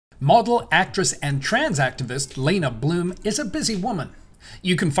Model, actress, and trans activist Leyna Bloom is a busy woman.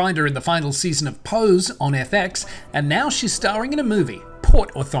 You can find her in the final season of Pose on FX, and now she's starring in a movie,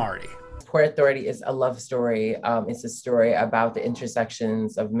 Port Authority. Port Authority is a love story. It's a story about the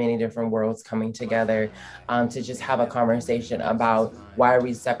intersections of many different worlds coming together to just have a conversation about why are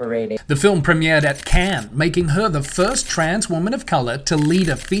we separating. The film premiered at Cannes, making her the first trans woman of color to lead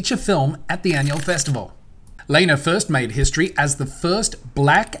a feature film at the annual festival. Leyna first made history as the first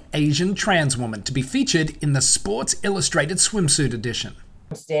Black Asian trans woman to be featured in the Sports Illustrated swimsuit edition.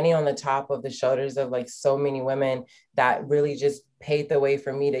 I'm standing on the top of the shoulders of like so many women that really just paved the way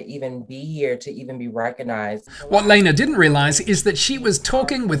for me to even be here, to even be recognized. What Leyna didn't realize is that she was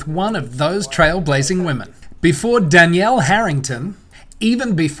talking with one of those trailblazing women. Before Danielle Harrington,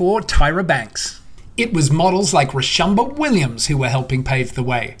 even before Tyra Banks. It was models like Roshumba Williams who were helping pave the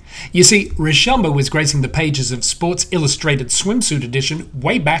way. You see, Roshumba was gracing the pages of Sports Illustrated swimsuit edition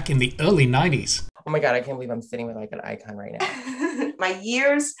way back in the early 90s. Oh my God, I can't believe I'm sitting with like an icon right now. My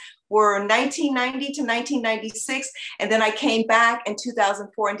years were 1990 to 1996, and then I came back in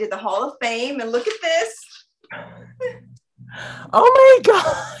 2004 and did the Hall of Fame, and look at this. Oh my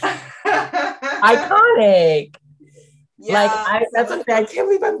God. Iconic. Yeah. That's okay. I can't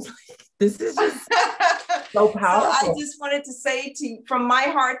believe I'm this is just so powerful. So I just wanted to say from my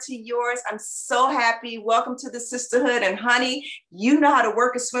heart to yours, I'm so happy. Welcome to the sisterhood. And honey, you know how to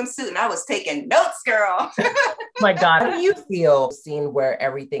work a swimsuit, and I was taking notes, girl. Oh my God. How do you feel seeing where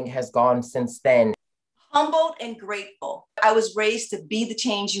everything has gone since then? Humbled and grateful. I was raised to be the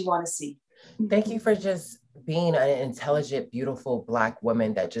change you want to see. Thank you for just being an intelligent, beautiful Black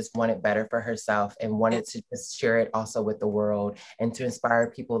woman that just wanted better for herself and wanted to just share it also with the world and to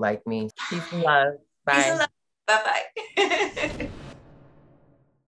inspire people like me. Peace and love. Bye. Peace and love. Bye-bye.